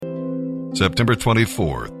September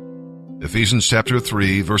 24th. Ephesians chapter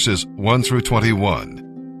 3, verses 1 through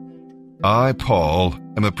 21. I, Paul,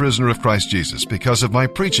 am a prisoner of Christ Jesus because of my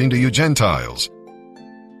preaching to you Gentiles.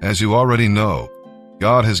 As you already know,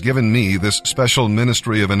 God has given me this special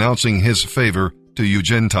ministry of announcing His favor to you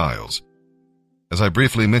Gentiles. As I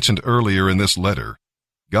briefly mentioned earlier in this letter,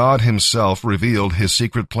 God Himself revealed His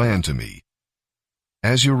secret plan to me.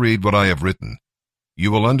 As you read what I have written, you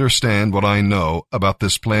will understand what I know about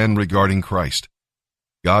this plan regarding Christ.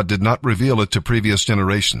 God did not reveal it to previous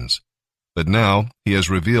generations, but now He has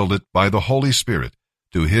revealed it by the Holy Spirit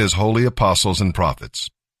to His holy apostles and prophets.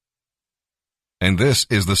 And this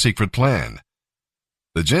is the secret plan.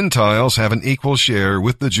 The Gentiles have an equal share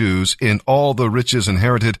with the Jews in all the riches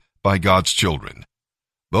inherited by God's children.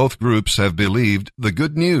 Both groups have believed the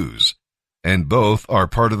good news, and both are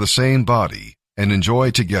part of the same body and enjoy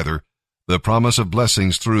together the promise of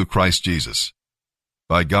blessings through Christ Jesus.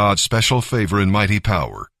 By God's special favor and mighty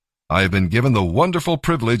power, I have been given the wonderful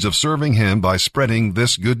privilege of serving Him by spreading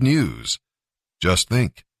this good news. Just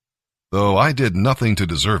think, though I did nothing to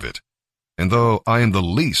deserve it, and though I am the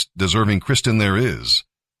least deserving Christian there is,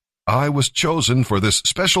 I was chosen for this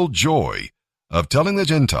special joy of telling the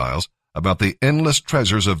Gentiles about the endless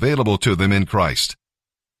treasures available to them in Christ.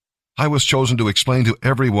 I was chosen to explain to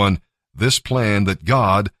everyone this plan that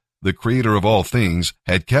God, the Creator of all things,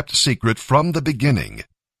 had kept secret from the beginning.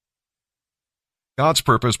 God's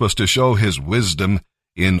purpose was to show His wisdom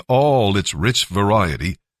in all its rich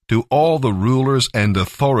variety to all the rulers and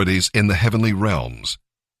authorities in the heavenly realms.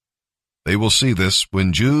 They will see this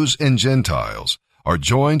when Jews and Gentiles are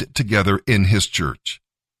joined together in His church.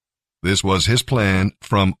 This was His plan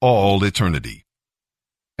from all eternity,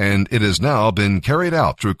 and it has now been carried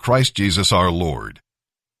out through Christ Jesus our Lord.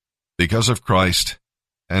 Because of Christ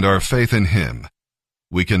and our faith in Him,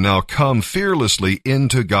 we can now come fearlessly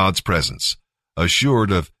into God's presence, assured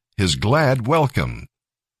of His glad welcome.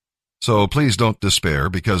 So please don't despair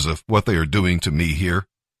because of what they are doing to me here.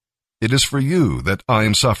 It is for you that I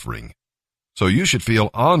am suffering, so you should feel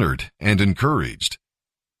honored and encouraged.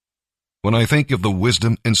 When I think of the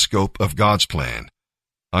wisdom and scope of God's plan,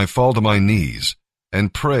 I fall to my knees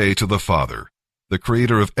and pray to the Father, the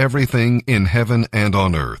Creator of everything in heaven and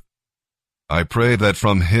on earth. I pray that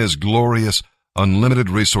from His glorious, unlimited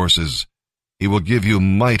resources, He will give you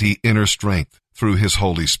mighty inner strength through His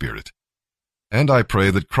Holy Spirit. And I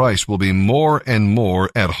pray that Christ will be more and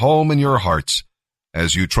more at home in your hearts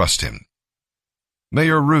as you trust Him. May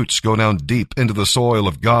your roots go down deep into the soil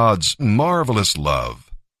of God's marvelous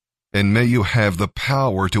love, and may you have the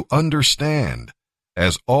power to understand,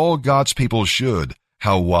 as all God's people should,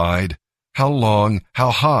 how wide, how long,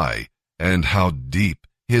 how high, and how deep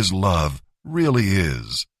His love really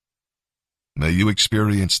is. May you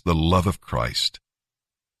experience the love of Christ.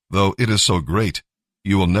 Though it is so great,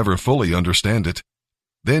 you will never fully understand it.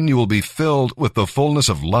 Then you will be filled with the fullness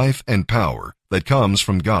of life and power that comes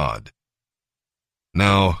from God.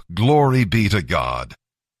 Now, glory be to God.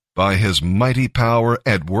 By His mighty power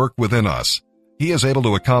at work within us, He is able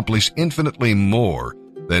to accomplish infinitely more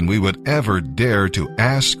than we would ever dare to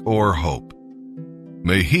ask or hope.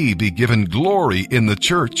 May He be given glory in the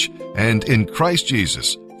church and in Christ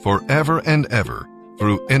Jesus forever and ever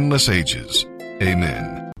through endless ages.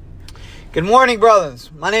 Amen. Good morning, brothers.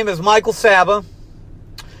 My name is Michael Saba.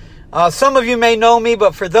 Some of you may know me,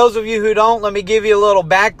 but for those of you who don't, let me give you a little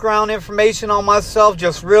background information on myself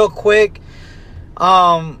just real quick.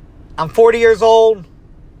 I'm 40 years old.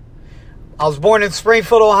 I was born in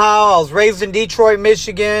Springfield, Ohio. I was raised in Detroit,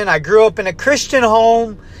 Michigan. I grew up in a Christian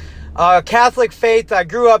home, Catholic faith. I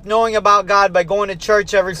grew up knowing about God by going to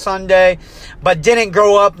church every Sunday, but didn't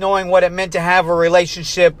grow up knowing what it meant to have a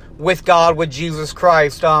relationship with God, with Jesus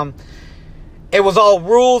Christ. It was all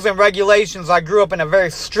rules and regulations. I grew up in a very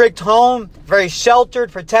strict home, very sheltered,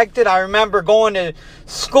 protected. I remember going to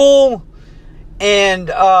school, and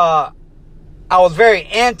I was very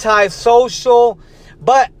antisocial.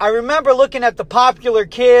 But I remember looking at the popular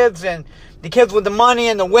kids and the kids with the money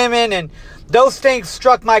and the women, and those things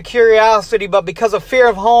struck my curiosity. But because of fear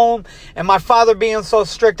of home and my father being so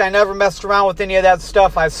strict, I never messed around with any of that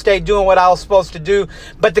stuff. I stayed doing what I was supposed to do.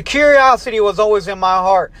 But the curiosity was always in my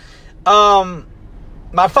heart.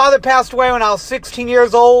 My father passed away when I was 16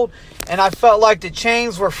 years old, and I felt like the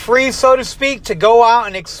chains were free, so to speak, to go out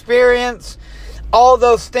and experience all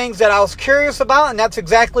those things that I was curious about, and that's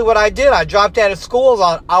exactly what I did. I dropped out of school.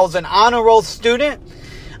 I was an honor roll student.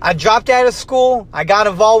 I dropped out of school. I got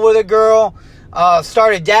involved with a girl,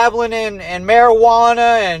 started dabbling in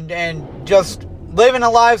marijuana and just living a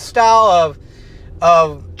lifestyle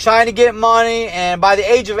of trying to get money. And by the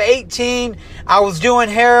age of 18, I was doing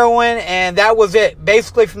heroin, and that was it.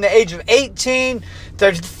 Basically, from the age of 18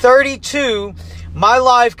 to 32, my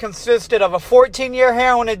life consisted of a 14-year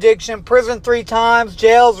heroin addiction, prison 3 times,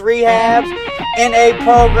 jails, rehabs, NA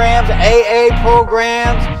programs, AA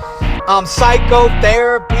programs,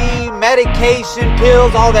 psychotherapy, medication,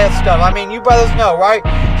 pills, all that stuff. I mean, you brothers know, right?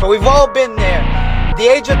 So we've all been there. At the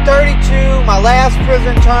age of 32, my last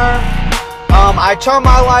prison term, I turned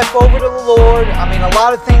my life over to the Lord. I mean, a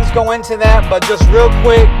lot of things go into that, but just real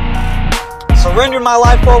quick, surrendered my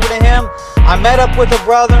life over to Him. I met up with a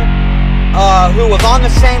brother who was on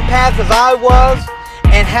the same path as I was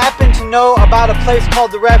and happened to know about a place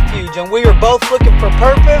called the Refuge. And we were both looking for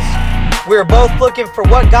purpose. We were both looking for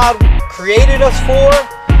what God created us for.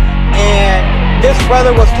 And this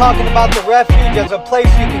brother was talking about the Refuge as a place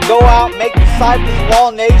you can go out, make disciples of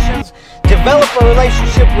all nations, develop a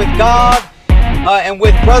relationship with God and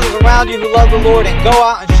with brothers around you who love the Lord, and go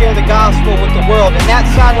out and share the gospel with the world. And that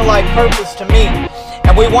sounded like purpose to me.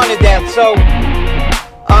 And we wanted that. So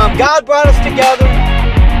God brought us together,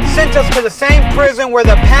 sent us to the same prison where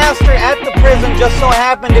the pastor at the prison just so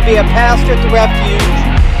happened to be a pastor at the Refuge.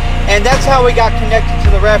 And that's how we got connected to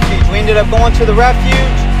the Refuge. We ended up going to the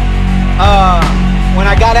Refuge. When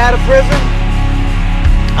I got out of prison,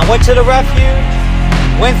 I went to the Refuge,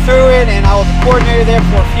 went through it, and I was a coordinator there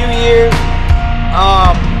for a few years.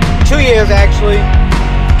 2 years actually.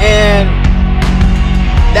 And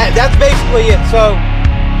that's basically it. So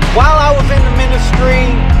while I was in the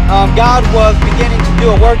ministry, God was beginning to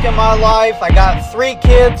do a work in my life. I got 3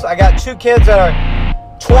 kids. I got 2 kids that are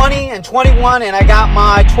 20 and 21, and I got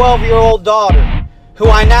my 12-year-old daughter, who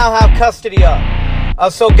I now have custody of.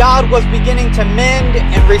 So God was beginning to mend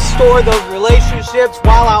and restore those relationships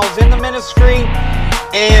while I was in the ministry.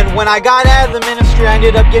 And when I got out of the ministry, I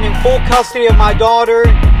ended up getting full custody of my daughter.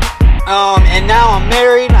 And now I'm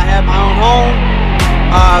married. I have my own home.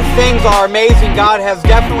 Things are amazing. God has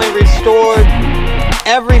definitely restored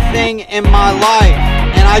everything in my life.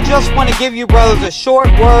 And I just want to give you brothers a short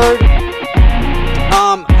word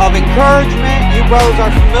of encouragement. You brothers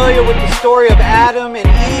are familiar with the story of Adam and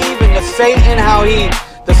Eve and the Satan,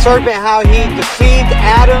 the serpent, how he deceived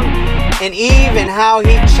Adam and Eve, and how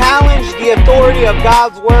he challenged the authority of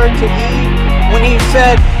God's word to Eve when he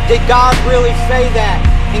said, did God really say that?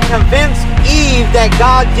 And convinced Eve that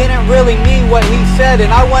God didn't really mean what he said.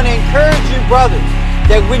 And I want to encourage you brothers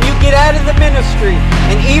that when you get out of the ministry,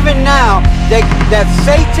 and even now, that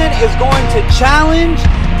Satan is going to challenge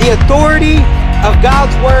the authority of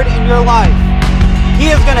God's word in your life. He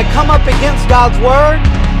is going to come up against God's word,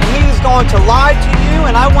 and he is going to lie to you.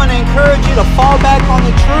 And I want to encourage you to fall back on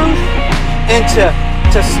the truth and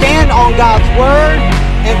to stand on God's word,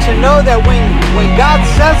 and to know that when God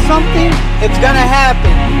says something, it's going to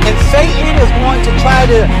happen. And Satan is going to try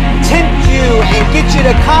to tempt you and get you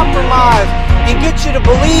to compromise and get you to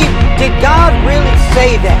believe, did God really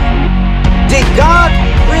say that? Did God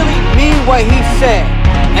really mean what he said?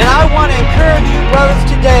 And I want to encourage you brothers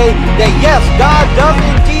today that yes, God does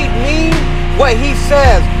indeed mean what he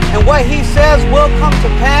says. And what he says will come to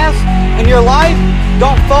pass in your life.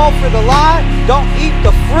 Don't fall for the lie. Don't eat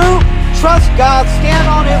the fruit. Trust God. Stand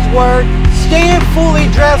on his word. Stand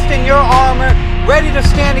fully dressed in your armor, ready to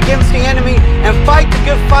stand against the enemy and fight the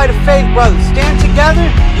good fight of faith, brothers. Stand together,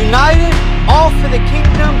 united, all for the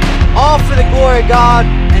kingdom, all for the glory of God.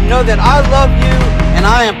 And know that I love you and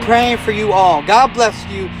I am praying for you all. God bless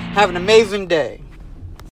you. Have an amazing day.